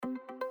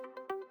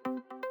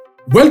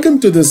Welcome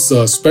to this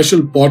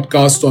special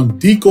podcast on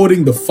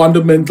decoding the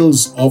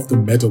fundamentals of the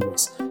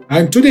Metaverse.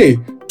 And today,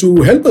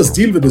 to help us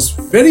deal with this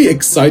very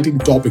exciting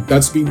topic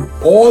that's been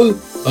all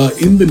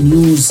in the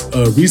news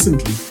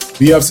recently,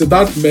 we have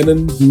Siddharth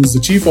Menon, who's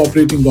the Chief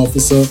Operating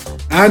Officer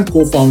and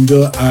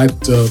co-founder at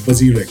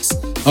buzzword.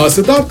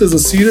 Siddharth is a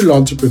serial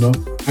entrepreneur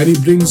and he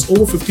brings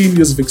over 15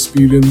 years of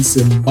experience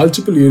in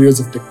multiple areas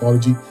of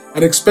technology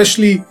and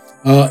especially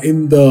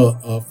in the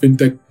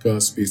fintech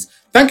space.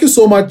 Thank you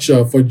so much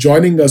for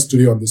joining us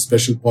today on this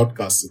special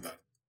podcast, Siddharth.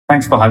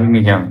 Thanks for having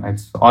me here.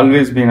 It's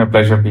always been a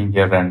pleasure being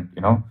here and,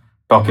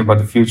 talking about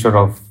the future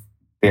of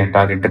the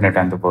entire internet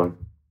and the world.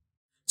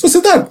 So,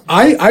 Siddharth,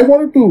 I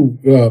wanted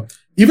to,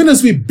 even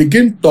as we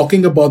begin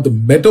talking about the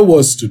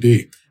Metaverse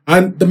today,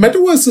 and the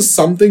Metaverse is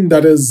something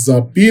that has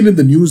been in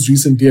the news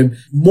recently and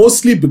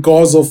mostly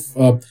because of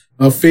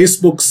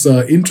Facebook's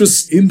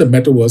interest in the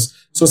Metaverse.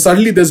 So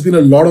suddenly there's been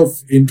a lot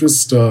of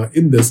interest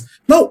in this.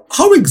 Now,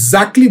 how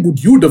exactly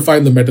would you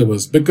define the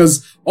Metaverse?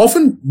 Because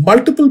often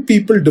multiple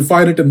people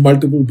define it in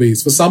multiple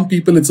ways. For some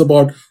people, it's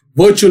about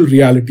virtual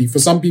reality. For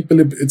some people,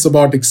 it's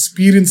about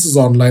experiences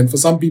online. For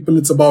some people,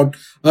 it's about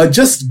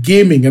just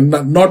gaming and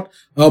not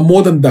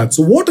more than that.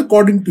 So what,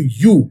 according to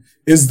you,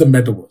 is the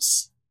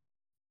Metaverse?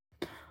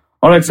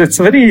 All right, so it's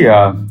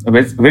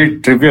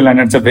very trivial and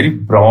it's a very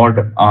broad,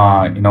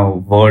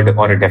 word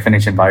or a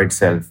definition by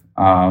itself.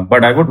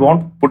 But I would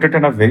want to put it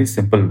in a very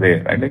simple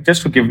way, right? Like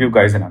just to give you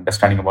guys an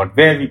understanding about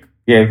where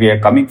we are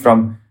coming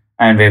from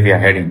and where we are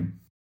heading.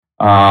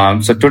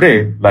 So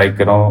today,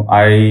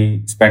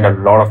 I spend a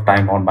lot of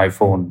time on my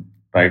phone,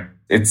 right?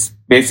 It's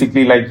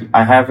basically like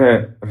I have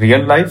a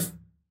real life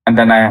and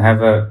then I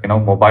have a,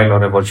 mobile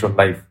or a virtual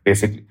life,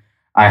 basically.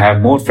 I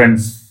have more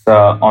friends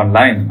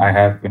online.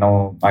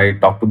 I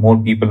talk to more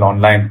people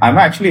online. I'm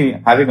actually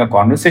having a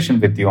conversation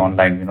with you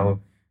online.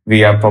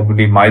 We are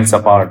probably miles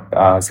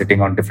apart,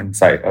 sitting on different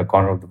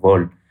corner of the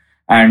world,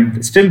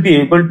 and still be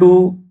able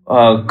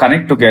to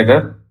connect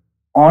together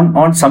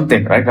on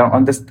something, right?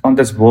 On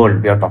this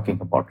world we are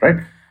talking about, right?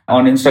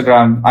 On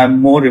Instagram, I'm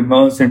more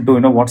immersed into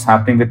what's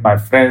happening with my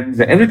friends,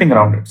 everything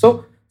around it.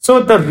 So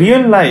the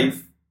real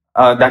life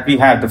that we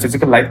have, the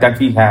physical life that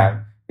we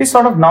have, is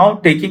sort of now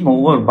taking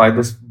over by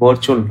this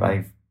virtual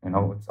life.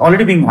 It's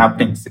already been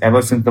happening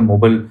ever since the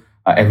mobile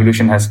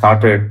evolution has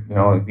started.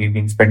 We've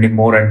been spending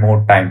more and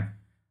more time.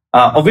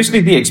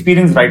 Obviously, the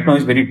experience right now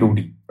is very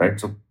 2D, right?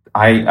 So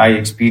I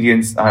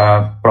experience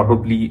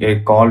probably a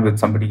call with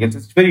somebody else.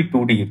 It's very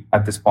 2D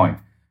at this point.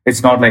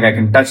 It's not like I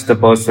can touch the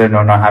person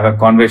or not have a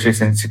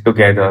conversation, sit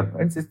together.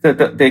 It's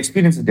the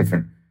experience is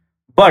different.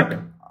 But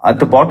at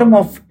the bottom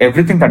of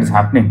everything that is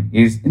happening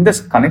is in this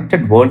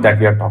connected world that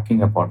we are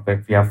talking about,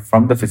 where we are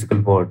from the physical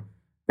world,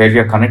 where we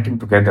are connecting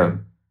together.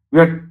 We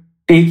are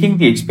taking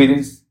the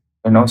experience,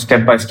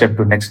 step by step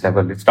to next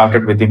level. It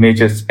started with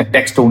images,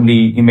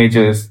 text-only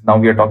images. Now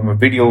we are talking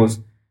about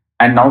videos.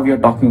 And now we are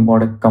talking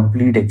about a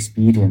complete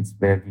experience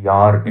where we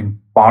are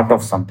in part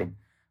of something.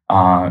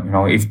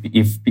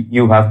 If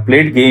you have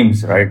played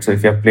games, right? So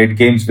if you have played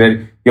games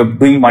where you're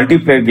doing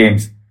multiplayer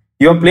games,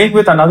 you're playing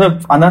with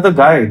another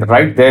guy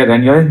right there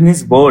and you're in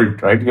his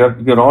world, right?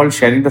 You're all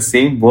sharing the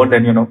same world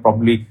and,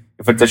 probably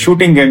if it's a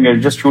shooting game, you're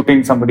just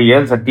shooting somebody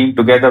else, a team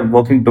together,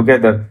 working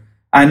together.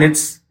 And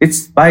it's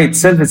by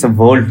itself, it's a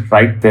world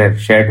right there,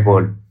 shared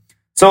world.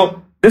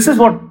 So this is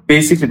what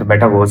basically the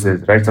Metaverse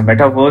is, right? So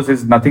Metaverse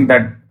is nothing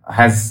that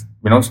has,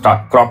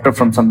 cropped up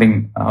from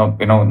something,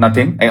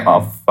 nothing it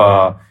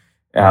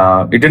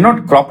did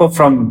not crop up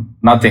from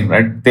nothing,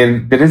 right?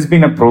 There has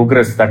been a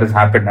progress that has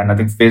happened. And I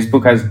think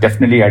Facebook has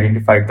definitely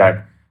identified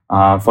that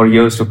for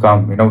years to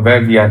come,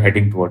 where we are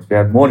heading towards. We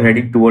are more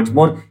heading towards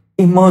more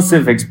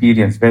immersive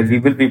experience where we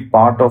will be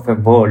part of a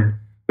world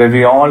where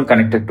we are all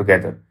connected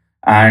together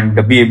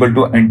and be able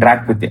to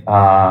interact with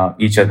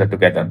each other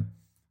together,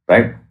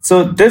 right?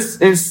 So this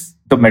is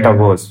the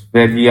Metaverse,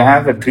 where we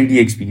have a 3D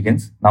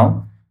experience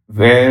now,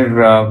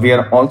 where we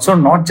are also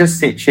not just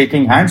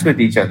shaking hands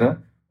with each other,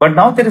 but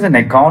now there is an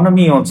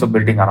economy also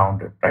building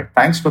around it, right?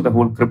 Thanks to the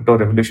whole crypto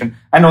revolution.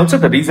 And also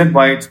the reason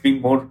why it's been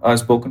more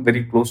spoken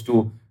very close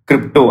to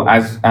crypto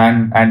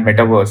and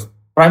Metaverse,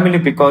 primarily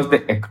because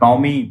the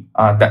economy,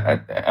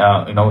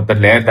 the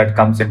layer that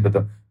comes into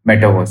the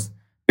Metaverse.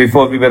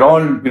 Before we were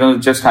all,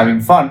 just having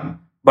fun,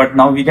 but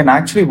now we can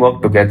actually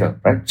work together,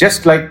 right?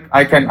 Just like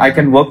I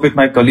can work with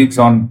my colleagues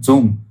on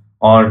Zoom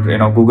or,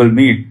 Google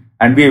Meet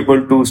and be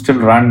able to still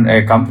run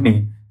a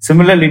company.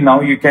 Similarly,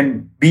 now you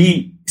can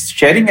be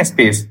sharing a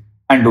space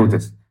and do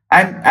this.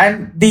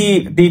 And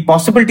the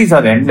possibilities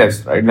are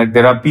endless, right? Like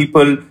there are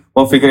people who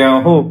are figuring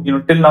out,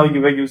 till now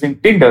you were using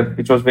Tinder,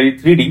 which was very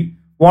 3D.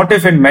 What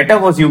if in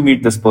Metaverse you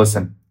meet this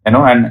person,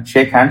 and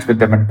shake hands with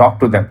them and talk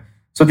to them?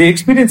 So the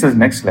experience is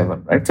next level,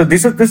 right? So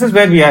this is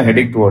where we are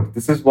heading towards.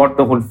 This is what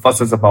the whole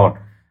fuss is about.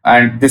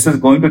 And this is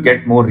going to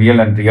get more real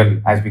and real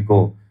as we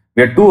go.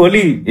 We are too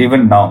early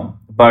even now.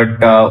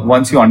 But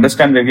once you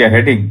understand where we are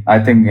heading, I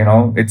think,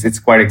 it's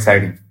quite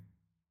exciting.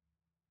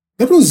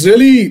 That was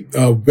really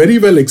very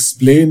well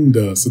explained,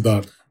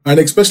 Siddharth. And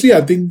especially,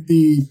 I think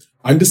the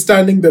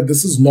understanding that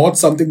this is not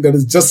something that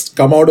has just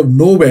come out of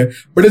nowhere,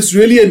 but it's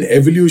really an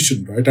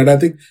evolution, right? And I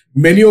think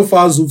many of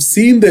us who've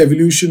seen the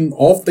evolution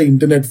of the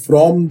internet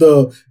from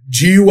the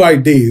GUI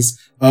days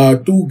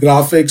to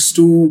graphics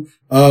to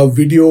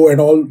video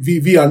and all,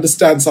 we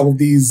understand some of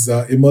these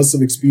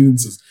immersive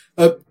experiences.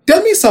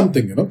 Tell me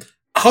something,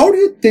 how do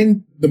you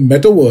think the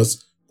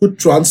metaverse could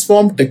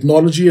transform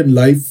technology and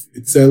life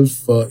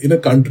itself in a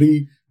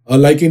country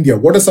like India?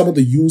 What are some of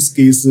the use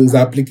cases,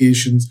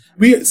 applications?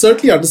 We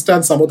certainly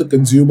understand some of the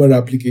consumer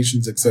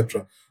applications,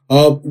 etc.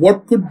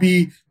 What could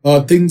be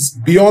things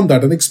beyond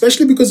that? And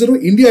especially because,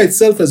 India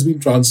itself has been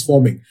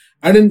transforming.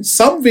 And in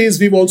some ways,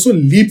 we've also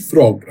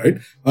leapfrogged,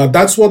 right?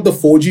 That's what the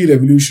 4G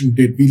revolution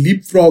did. We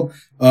leapfrogged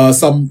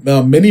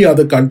many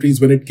other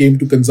countries when it came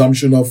to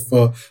consumption of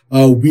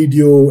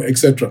video,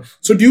 etc.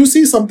 So do you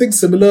see something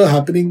similar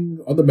happening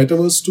on the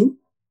metaverse too?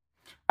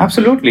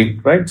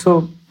 Absolutely, right?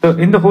 So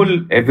in the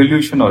whole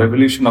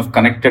evolution of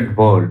connected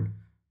world,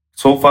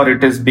 so far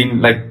it has been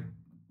like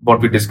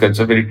what we discussed,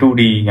 so very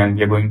 2D, and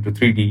we are going to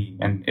 3D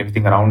and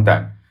everything around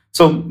that.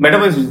 So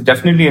metaverse is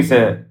definitely as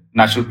a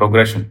natural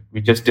progression.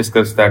 We just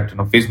discussed that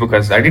Facebook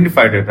has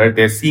identified it, right?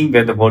 They're seeing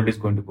where the world is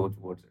going to go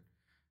towards it.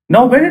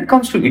 Now, when it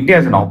comes to India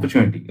as an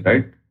opportunity,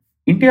 right?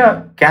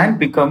 India can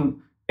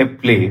become a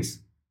place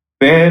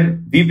where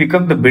we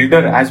become the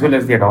builder as well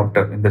as the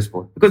adopter in this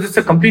world, because it's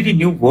a completely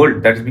new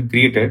world that has been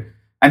created.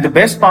 And the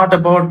best part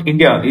about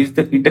India is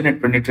the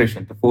internet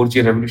penetration, the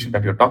 4G revolution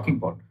that you're talking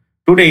about.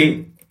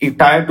 Today, if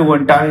Tier 2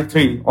 and Tier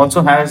 3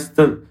 also has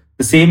the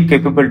same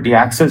capability,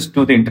 access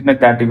to the internet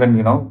that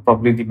even,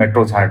 probably the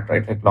metros had,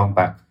 right, like long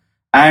back.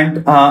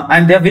 And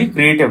they're very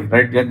creative,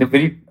 right? They're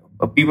very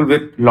people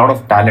with a lot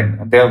of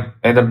talent. They're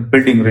either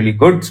building really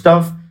good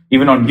stuff.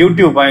 Even on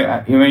YouTube,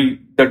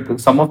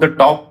 some of the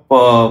top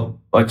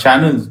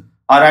channels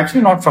are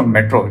actually not from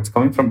metro. It's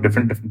coming from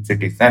different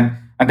cities. And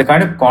the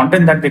kind of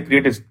content that they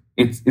create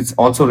it's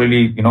also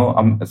really,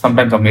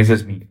 sometimes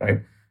amazes me, right?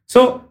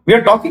 So we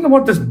are talking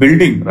about this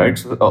building, right,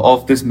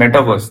 of this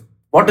metaverse.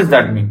 What does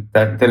that mean?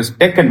 That there is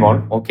tech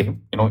involved. Okay,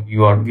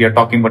 we are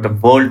talking about a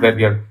world where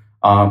we are,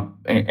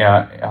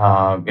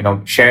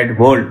 shared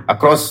world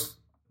across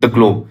the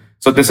globe.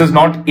 So this is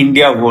not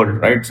India world,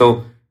 right?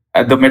 So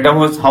at the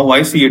metaverse, how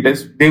I see it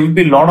is there will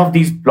be a lot of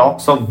these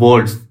blocks of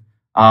worlds,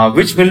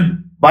 which will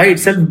by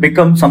itself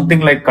become something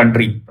like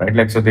country, right?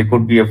 Like, so there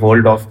could be a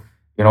world of,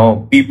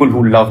 people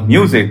who love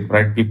music,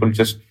 right? People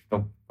just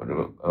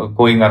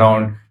going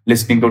around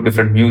listening to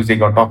different music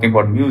or talking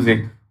about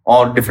music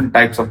or different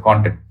types of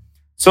content.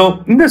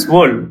 So in this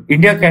world,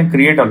 India can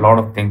create a lot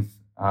of things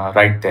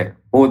right there,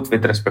 both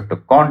with respect to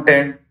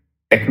content,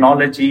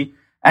 technology,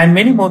 and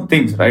many more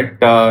things, right?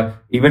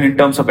 Even in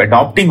terms of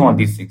adopting all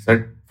these things,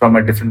 right, from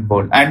a different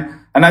world. And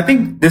I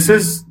think this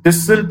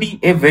will be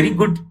a very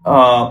good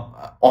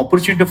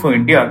opportunity for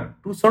India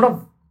to sort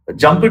of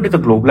jump into the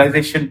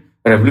globalization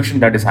revolution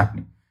that is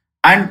happening.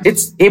 And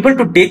it's able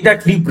to take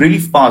that leap really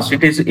fast.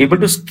 It is able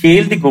to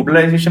scale the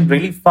globalization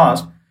really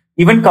fast,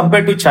 even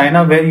compared to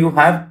China, where you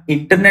have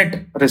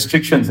internet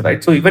restrictions,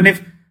 right? So even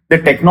if the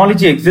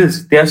technology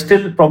exists, they are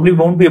still probably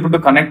won't be able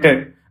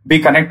to be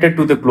connected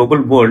to the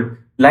global world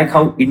like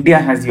how India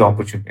has the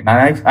opportunity. And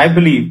I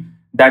believe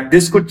that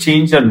this could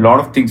change a lot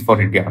of things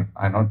for India,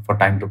 for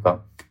time to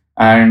come.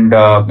 And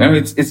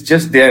it's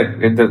just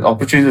there. The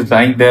opportunities are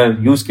lying there.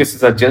 Use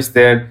cases are just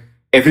there.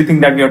 Everything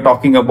that we are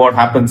talking about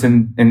happens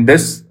in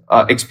this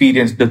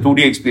experience, the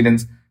 2D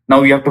experience. Now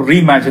we have to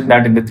reimagine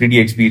that in the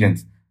 3D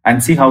experience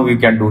and see how we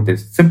can do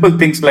this. Simple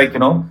things like,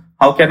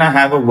 how can I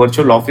have a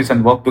virtual office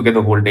and work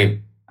together the whole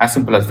day? As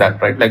simple as that,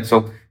 right? Like,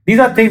 so these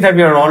are things that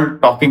we are all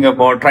talking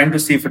about, trying to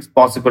see if it's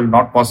possible,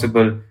 not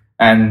possible.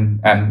 And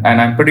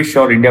I'm pretty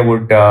sure India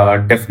would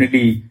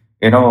definitely,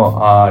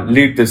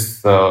 lead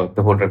this, the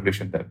whole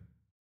revolution there.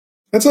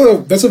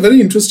 That's a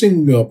very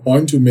interesting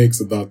point to make,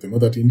 Siddharth,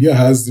 that India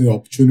has the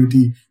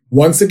opportunity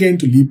once again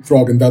to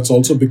leapfrog. And that's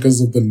also because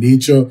of the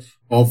nature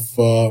of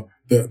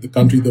the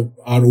country,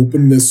 our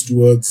openness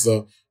towards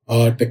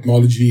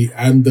technology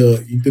and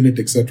the internet,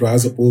 etc.,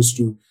 as opposed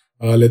to,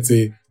 let's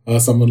say,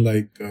 someone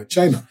like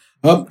China.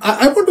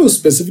 I want to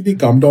specifically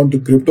come down to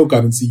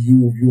cryptocurrency.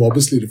 You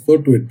obviously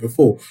referred to it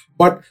before,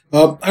 but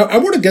I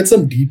want to get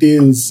some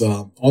details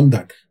on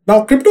that.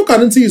 Now,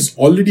 cryptocurrency is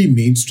already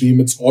mainstream.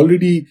 It's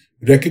already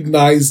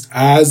recognized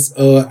as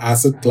an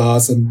asset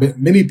class, and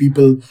many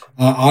people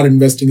are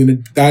investing in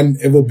it than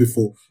ever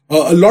before.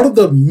 A lot of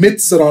the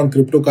myths around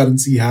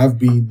cryptocurrency have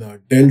been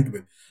dealt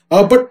with.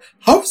 But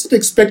how is it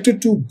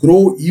expected to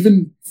grow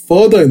even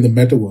further in the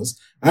metaverse?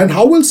 And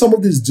how will some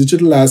of these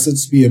digital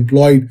assets be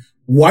employed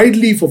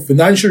widely for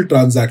financial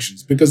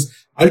transactions? Because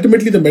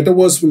ultimately the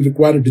metaverse will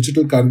require a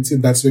digital currency,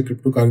 and that's where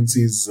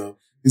cryptocurrency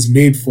is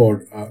made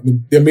for.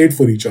 They're made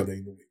for each other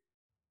in a way.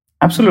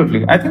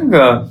 Absolutely. I think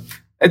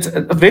it's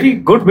a very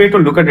good way to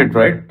look at it,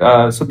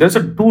 right? So there's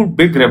a two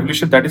big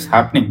revolution that is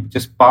happening, which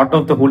is part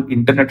of the whole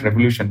internet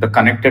revolution, the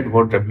connected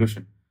world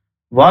revolution.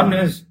 One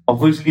is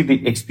obviously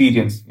the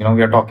experience. We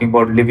are talking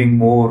about living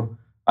more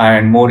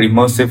and more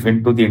immersive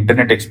into the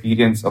internet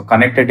experience or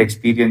connected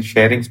experience,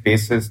 sharing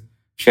spaces,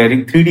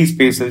 sharing 3D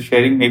spaces,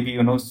 sharing maybe,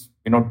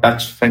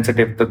 touch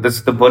sensitive. This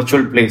is the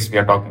virtual place we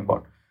are talking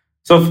about.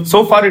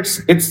 So far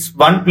it's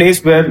one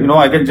place where,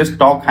 I can just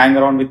talk, hang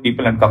around with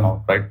people and come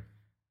out, right?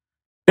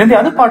 Then the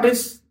other part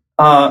is,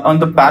 on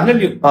the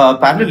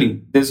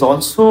parallelly, there's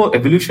also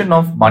evolution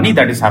of money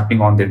that is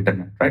happening on the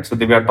internet, right? So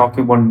we are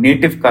talking about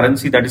native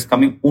currency that is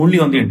coming only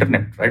on the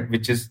internet, right?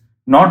 Which is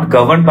not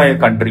governed by a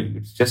country.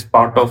 It's just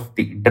part of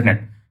the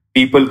internet.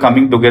 People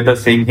coming together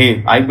saying,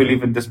 hey, I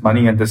believe in this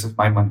money and this is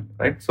my money,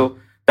 right? So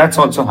that's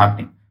also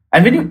happening.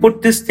 And when you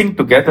put this thing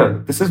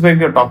together, this is where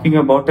we are talking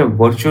about a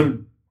world,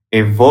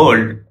 a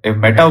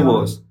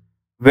metaverse,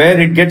 where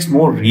it gets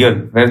more real,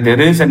 where there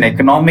is an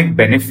economic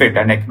benefit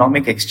and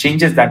economic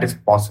exchanges that is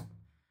possible.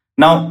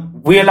 Now,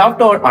 we allow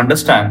to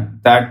understand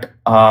that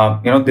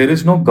there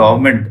is no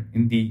government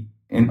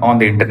on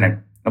the internet.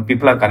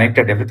 People are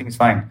connected, everything is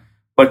fine,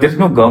 but there is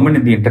no government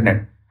in the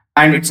internet.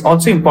 And it's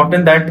also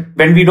important that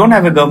when we don't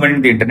have a government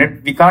in the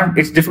internet,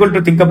 it's difficult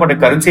to think about a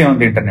currency on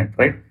the internet,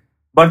 right?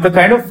 But the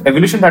kind of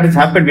evolution that has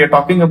happened, we are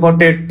talking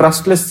about a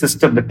trustless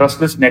system, the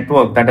trustless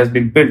network that has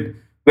been built,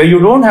 where you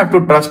don't have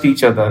to trust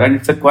each other. And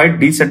it's a quite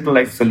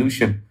decentralized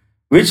solution,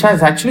 which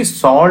has actually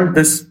solved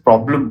this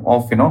problem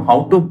of,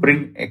 how to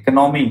bring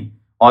economy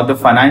or the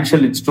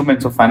financial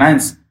instruments of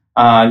finance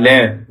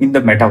layer in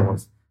the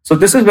metaverse. So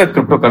this is where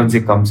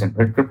cryptocurrency comes in,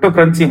 right?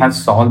 Cryptocurrency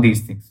has solved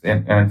these things.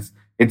 And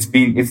it's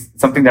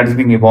something that has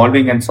been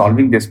evolving and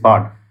solving this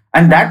part.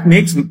 And that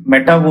makes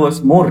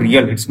metaverse more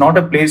real. It's not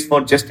a place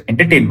for just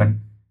entertainment.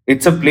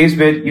 It's a place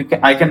where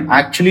I can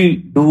actually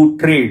do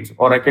trades,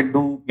 or I can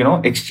do,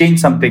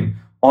 exchange something,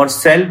 or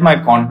sell my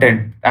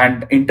content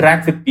and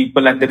interact with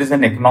people, and there is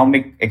an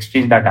economic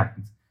exchange that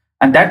happens.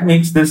 And that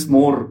makes this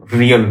more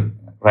real,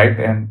 right?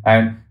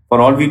 And for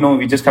all we know,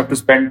 we just have to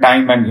spend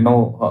time and,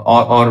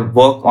 or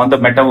work on the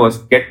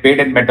metaverse, get paid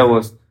in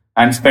metaverse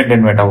and spend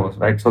in metaverse,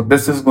 right? So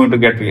this is going to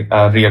get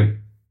real.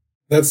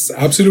 That's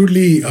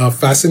absolutely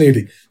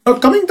fascinating. Now,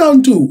 coming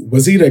down to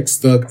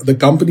WazirX, the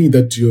company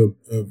that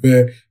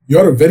where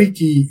you're a very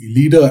key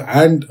leader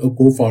and a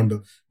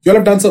co-founder, you all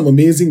have done some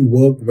amazing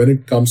work when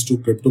it comes to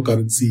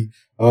cryptocurrency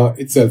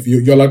itself.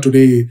 You all are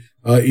today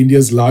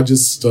India's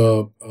largest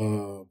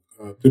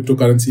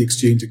cryptocurrency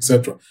exchange,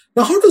 etc.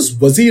 Now, how does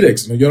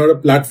WazirX, you're a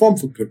platform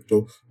for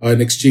crypto,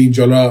 an exchange,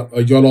 you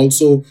all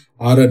also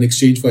are an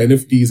exchange for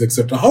NFTs,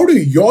 etc. How do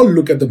you all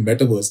look at the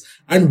metaverse,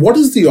 and what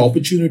is the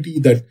opportunity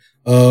that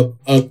a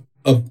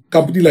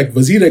company like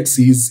WazirX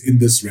sees in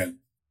this realm?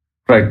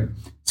 Right.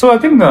 So I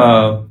think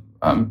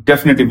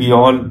definitely we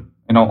all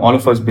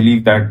of us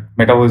believe that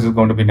metaverse is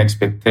going to be next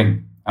big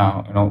thing.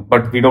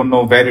 But we don't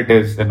know where it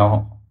is.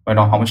 How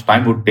much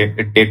time would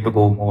it take to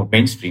go more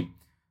mainstream.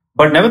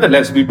 But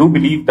nevertheless, we do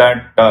believe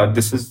that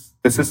this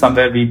is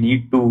somewhere we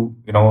need to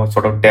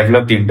sort of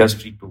develop the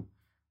industry to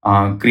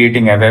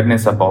creating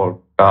awareness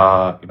about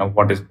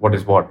what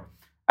is what.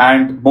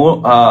 And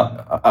more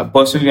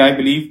personally, I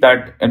believe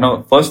that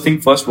first thing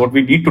first, what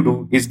we need to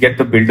do is get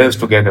the builders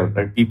together,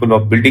 right? People who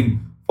are building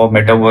for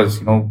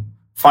metaverse,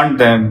 fund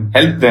them,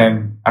 help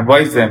them,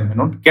 advise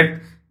them,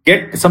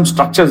 get some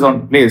structures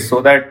on place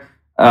so that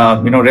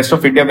rest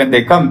of India, when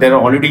they come, there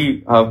are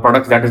already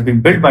products that has been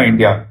built by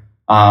India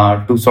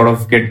to sort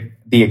of get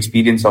the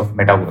experience of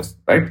metaverse,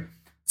 right?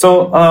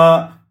 So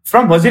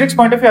from WazirX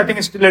point of view, I think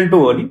it's still a little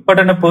too early, but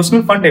on a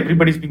personal fund,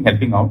 everybody's been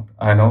helping out.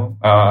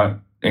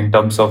 In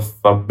terms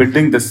of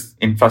building this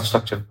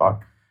infrastructure part.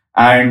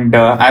 And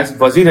as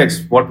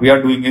WazirX, what we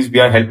are doing is we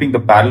are helping the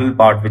parallel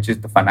part, which is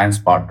the finance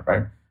part,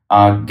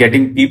 right?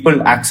 Getting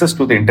people access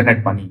to the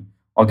internet money,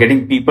 or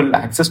getting people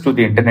access to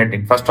the internet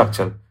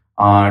infrastructure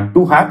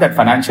to have that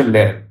financial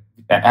layer,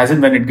 as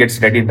in when it gets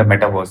ready in the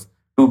metaverse,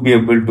 to be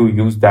able to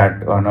use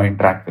that,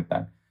 interact with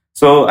that.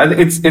 So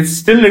it's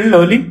still a little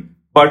early,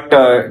 but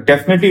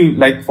definitely,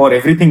 like for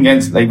everything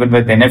else, like even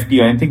with NFT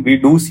or anything, we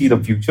do see the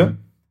future.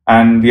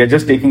 And we are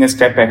just taking a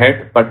step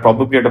ahead, but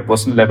probably at a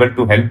personal level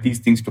to help these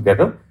things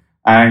together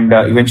and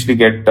eventually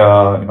get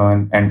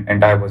an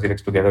entire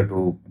WazirX together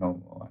to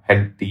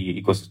help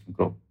the ecosystem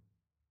grow.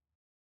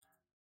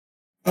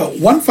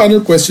 One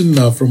final question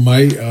from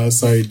my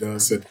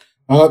side, Sid.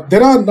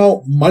 There are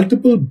now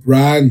multiple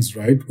brands,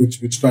 right,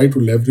 which try to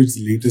leverage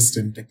the latest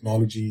in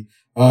technology.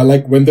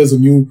 Like when there's a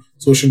new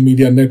social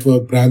media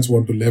network, brands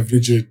want to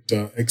leverage it,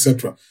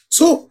 etc.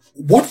 So,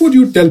 what would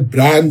you tell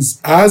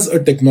brands as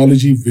a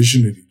technology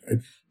visionary, right?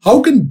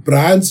 How can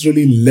brands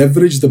really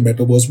leverage the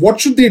metaverse? What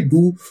should they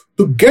do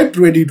to get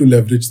ready to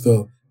leverage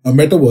the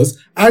metaverse?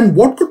 And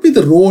what could be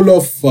the role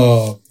of,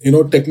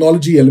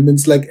 technology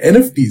elements like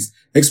NFTs,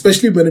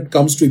 especially when it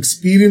comes to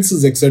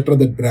experiences, etc.,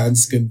 that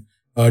brands can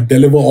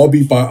deliver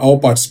or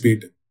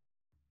participate in?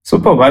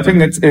 Superb. I think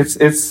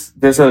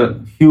there's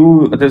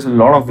a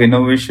lot of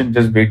innovation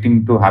just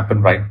waiting to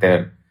happen right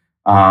there.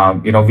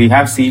 We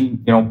have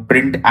seen,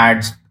 print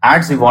ads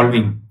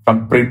evolving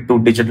from print to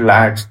digital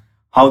ads,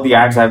 how the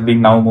ads have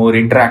been now more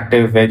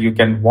interactive, where you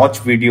can watch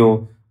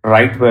video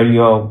right while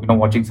you're,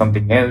 watching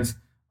something else.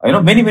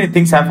 Many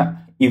things have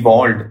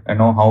evolved,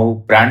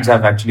 how brands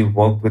have actually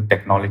worked with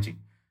technology.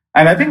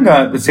 And I think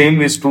the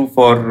same is true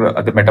for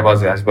the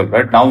metaverse as well,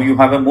 right? Now you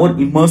have a more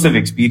immersive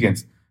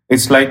experience.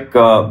 It's like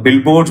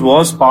billboards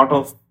was part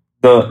of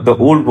the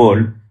old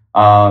world,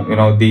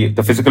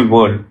 the physical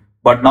world.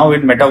 But now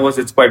in metaverse,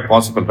 it's quite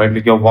possible, right?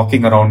 Like you're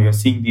walking around, you're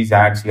seeing these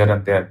ads here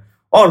and there.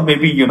 Or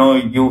maybe,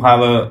 you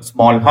have a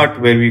small hut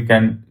where we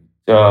can,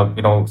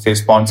 say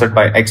sponsored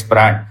by X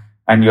brand,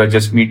 and you're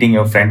just meeting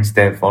your friends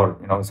there for,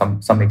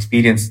 some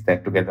experience there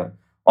together,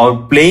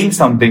 or playing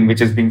something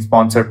which is being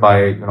sponsored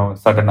by,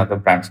 certain other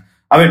brands.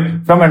 I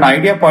mean, from an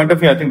idea point of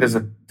view, I think there's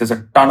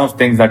a ton of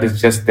things that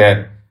is just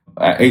there.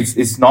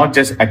 It's not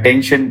just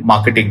attention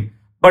marketing,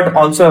 but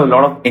also a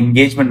lot of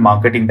engagement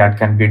marketing that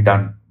can be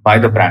done by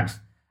the brands.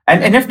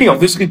 And NFT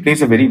obviously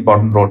plays a very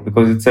important role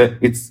because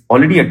it's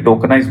already a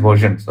tokenized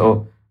version.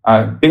 So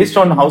based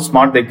on how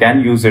smart they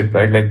can use it,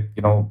 right? Like,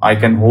 I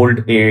can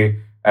hold a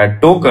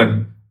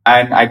token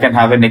and I can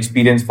have an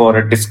experience for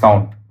a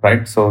discount,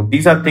 right? So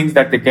these are things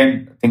that they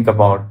can think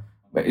about.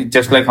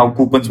 Just like how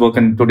coupons work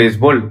in today's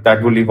world,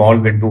 that will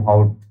evolve into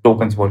how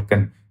tokens work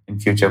in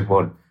future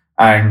world.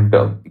 And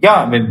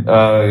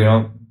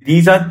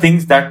these are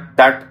things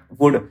that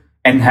would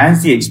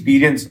enhance the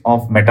experience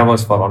of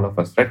metaverse for all of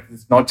us, right?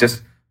 It's not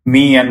just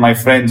me and my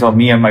friends or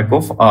me and my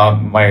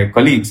my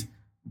colleagues,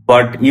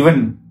 but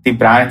even the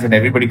brands and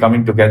everybody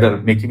coming together,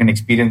 making an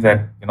experience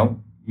that,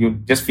 you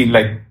just feel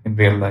like in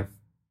real life.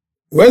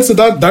 Well,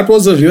 Siddharth, that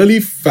was a really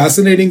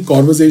fascinating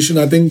conversation.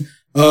 I think,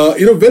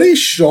 very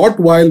short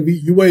while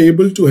you were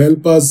able to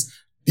help us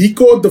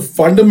decode the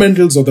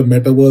fundamentals of the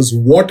metaverse,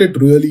 what it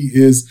really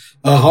is,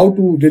 how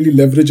to really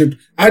leverage it.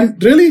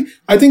 And really,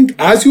 I think,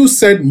 as you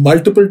said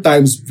multiple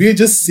times, we're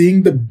just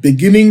seeing the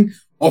beginning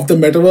of the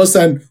metaverse,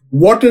 and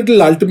what it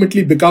will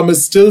ultimately become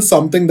is still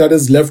something that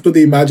is left to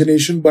the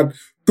imagination. But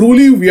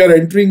truly, we are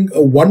entering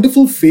a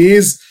wonderful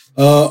phase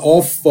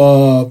of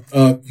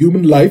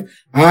human life,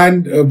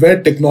 and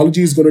where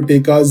technology is going to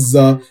take us.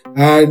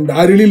 And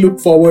I really look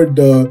forward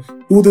to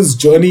this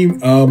journey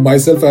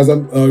myself, as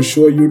I'm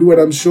sure you do,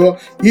 and I'm sure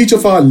each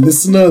of our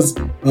listeners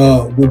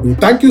would do.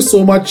 Thank you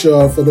so much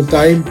for the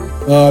time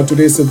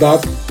today,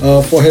 Siddharth,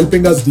 for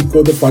helping us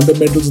decode the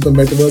fundamentals of the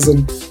metaverse.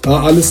 And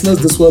our listeners,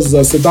 this was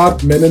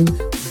Siddharth Menon,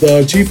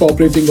 the Chief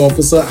Operating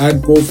Officer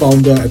and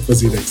co-founder at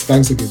Wazirex.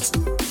 Thanks again,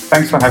 Siddharth.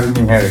 Thanks for having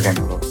me here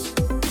again.